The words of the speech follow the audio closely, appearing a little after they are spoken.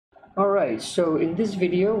Alright, so in this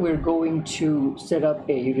video we're going to set up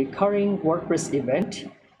a recurring WordPress event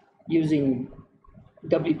using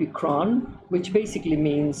WP-Cron, which basically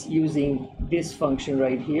means using this function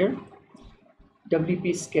right here,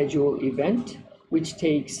 WP schedule event, which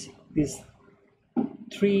takes these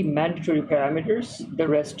three mandatory parameters. The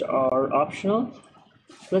rest are optional.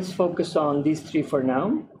 Let's focus on these three for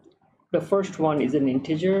now. The first one is an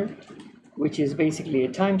integer, which is basically a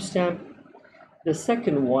timestamp. The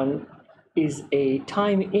second one is a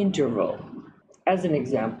time interval. As an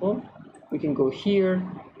example, we can go here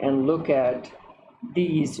and look at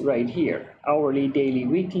these right here: hourly, daily,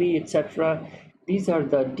 weekly, etc. These are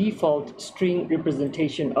the default string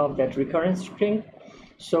representation of that recurrence string.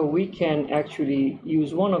 So we can actually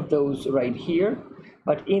use one of those right here,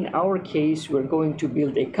 but in our case we're going to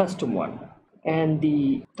build a custom one. And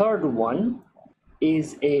the third one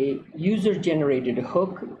is a user-generated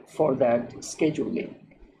hook for that scheduling,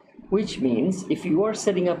 which means if you are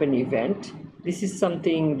setting up an event, this is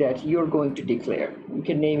something that you're going to declare. You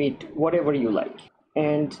can name it whatever you like.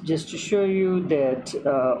 And just to show you that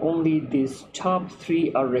only these top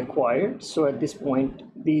three are required, so at this point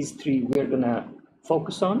these three we're gonna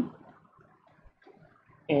focus on.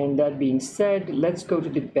 And that being said, let's go to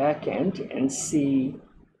the back end and see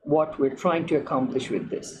what we're trying to accomplish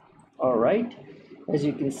with this. All right, as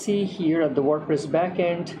you can see here at the WordPress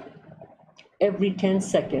backend, every 10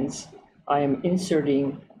 seconds I am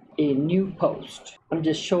inserting a new post. I'm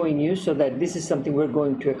just showing you so that this is something we're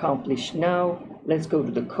going to accomplish now. Let's go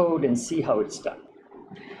to the code and see how it's done.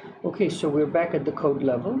 Okay, so we're back at the code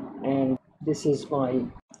level, and this is my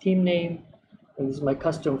theme name, and this is my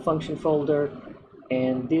custom function folder,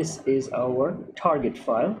 and this is our target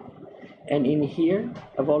file. And in here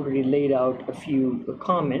I've already laid out a few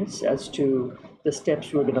comments as to the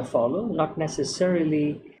steps we're going to follow, not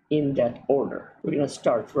necessarily in that order. We're going to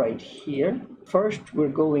start right here. First, we're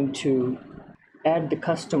going to add the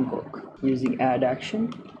custom hook using add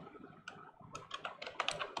action.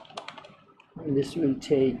 And this will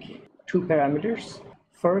take two parameters.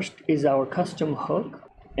 First is our custom hook,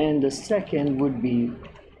 and the second would be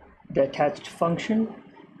the attached function,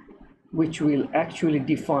 which will actually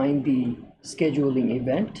define the scheduling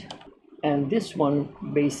event. And this one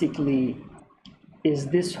basically is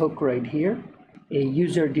this hook right here, a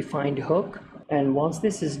user defined hook. And once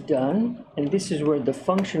this is done, and this is where the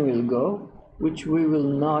function will go, which we will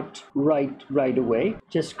not write right away,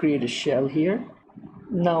 just create a shell here.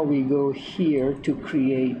 Now we go here to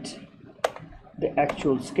create the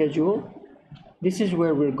actual schedule. This is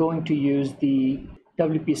where we're going to use the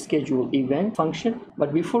WP schedule event function.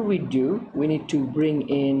 But before we do, we need to bring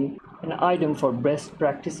in an item for best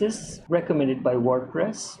practices recommended by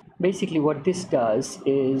WordPress. Basically what this does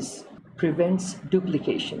is prevents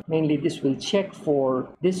duplication. Mainly this will check for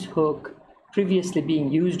this hook previously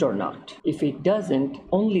being used or not. If it doesn't,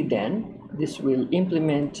 only then this will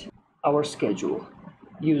implement our schedule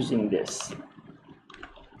using this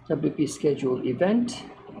WP schedule event.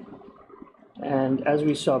 And as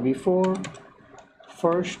we saw before,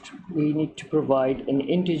 first we need to provide an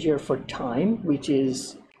integer for time, which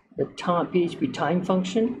is the PHP time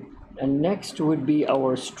function, and next would be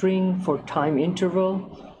our string for time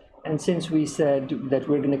interval. And since we said that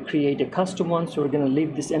we're going to create a custom one, so we're going to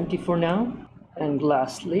leave this empty for now. And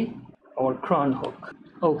lastly, our cron hook.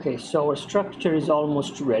 Okay, so our structure is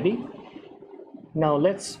almost ready. Now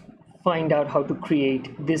let's find out how to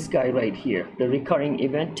create this guy right here, the recurring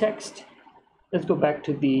event text. Let's go back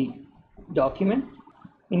to the document.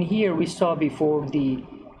 In here we saw before the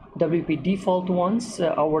WP default ones,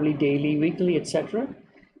 hourly, daily, weekly, etc.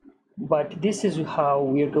 But this is how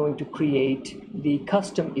we are going to create the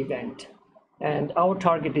custom event. And our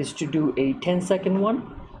target is to do a 10-second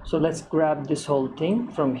one. So let's grab this whole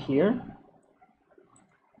thing from here.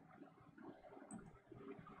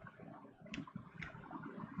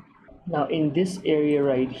 Now in this area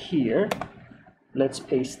right here, let's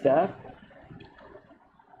paste that.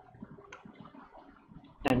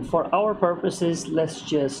 And for our purposes, let's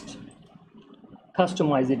just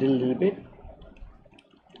customize it a little bit.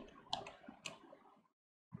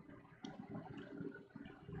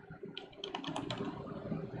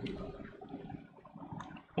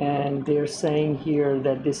 And they're saying here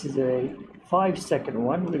that this is a 5-second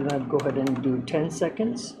one. We're gonna go ahead and do 10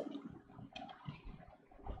 seconds.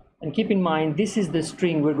 And keep in mind, this is the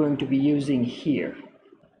string we're going to be using here.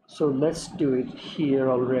 So let's do it here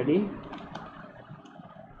already.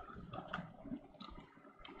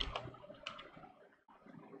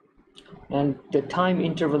 And the time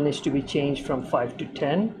interval needs to be changed from 5 to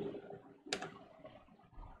 10.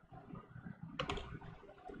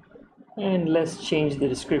 And let's change the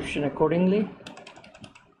description accordingly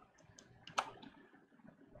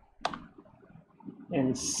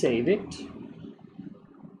and save it.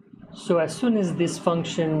 So as soon as this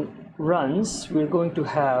function runs, we're going to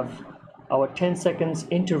have our 10 seconds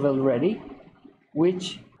interval ready,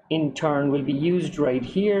 which in turn will be used right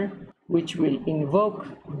here, which will invoke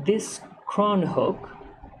this cron hook,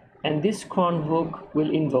 and this cron hook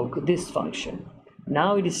will invoke this function.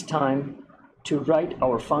 Now it is time to write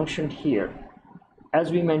our function here.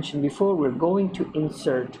 As we mentioned before, we're going to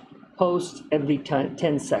insert post every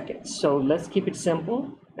 10 seconds. So let's keep it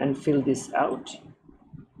simple and fill this out.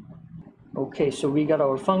 Okay, so we got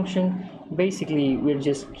our function. Basically, we're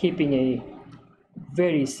just keeping a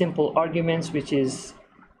very simple arguments, which is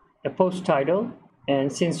a post title.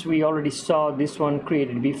 And since we already saw this one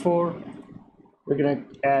created before, we're going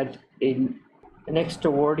to add an extra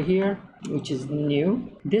word here, which is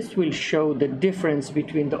new. This will show the difference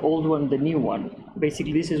between the old one and the new one.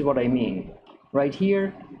 Basically, this is what I mean. Right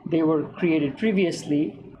here, they were created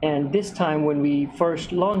previously, and this time when we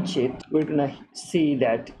first launch it, we're going to see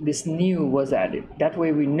that this new was added. That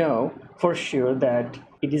way we know for sure that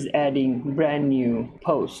it is adding brand new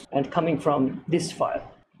post and coming from this file.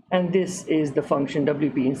 And this is the function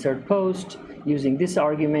WP insert post. Using this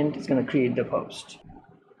argument, it's going to create the post.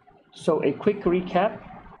 So a quick recap.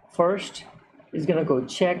 First is going to go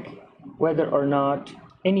check whether or not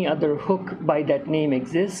any other hook by that name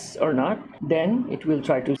exists or not. Then it will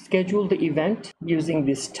try to schedule the event using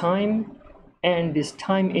this time and this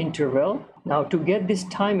time interval. Now to get this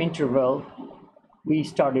time interval, we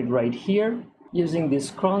started right here using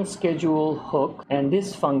this cron schedule hook and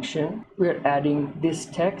this function. We're adding this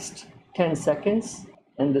text 10 seconds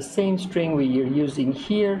and the same string we are using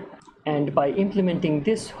here. And by implementing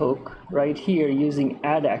this hook right here using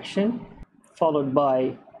add action followed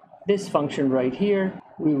by this function right here,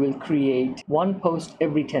 we will create one post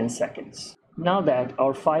every 10 seconds. Now that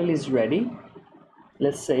our file is ready,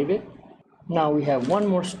 let's save it. Now we have one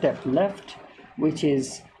more step left, which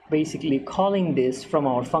is basically calling this from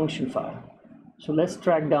our function file. So let's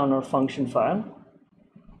track down our function file,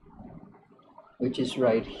 which is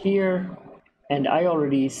right here. And I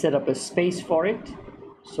already set up a space for it.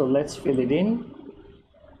 So let's fill it in.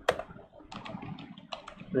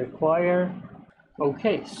 Require.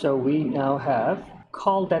 Okay, so we now have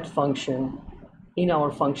called that function in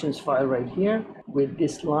our functions file right here with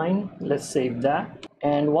this line. Let's save that.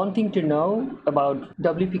 And one thing to know about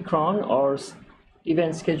WP-Cron or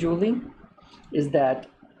event scheduling is that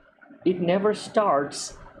it never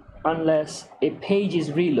starts unless a page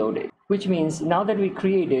is reloaded, which means now that we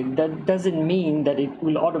created, that doesn't mean that it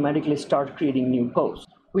will automatically start creating new posts.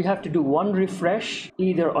 We have to do one refresh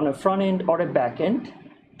either on a front end or a back end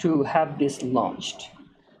to have this launched.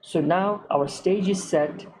 So now our stage is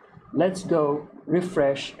set. Let's go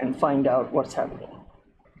refresh and find out what's happening.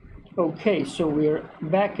 Okay, so we're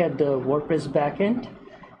back at the WordPress backend.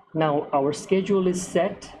 Now our schedule is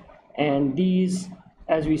set, and these,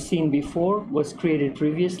 as we've seen before, was created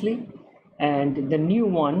previously, and the new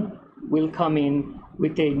one will come in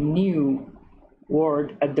with a new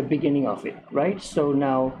word at the beginning of it, right? So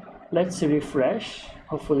now let's refresh.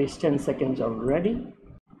 Hopefully it's 10 seconds already.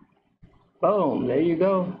 Boom, there you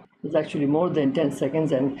go. It's actually more than 10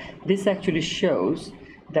 seconds, and this actually shows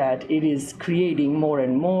that it is creating more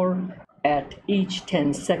and more at each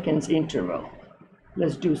 10 seconds interval.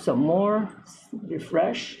 Let's do some more.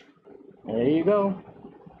 Refresh, and there you go.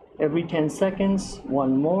 Every 10 seconds,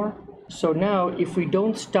 one more. So now if we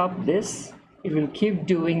don't stop this, it will keep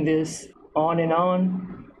doing this on and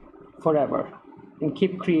on forever and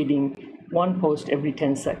keep creating one post every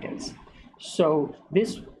 10 seconds. So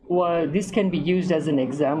this can be used as an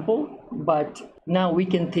example, but now we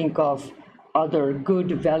can think of other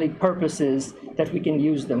good valid purposes that we can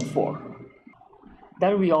use them for.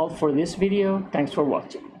 That'll be all for this video. Thanks for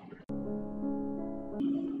watching.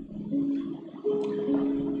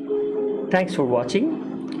 Thanks for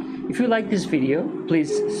watching. If you like this video,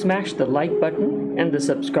 please smash the like button and the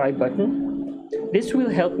subscribe button. This will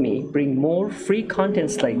help me bring more free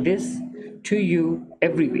contents like this to you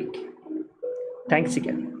every week. Thanks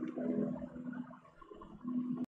again.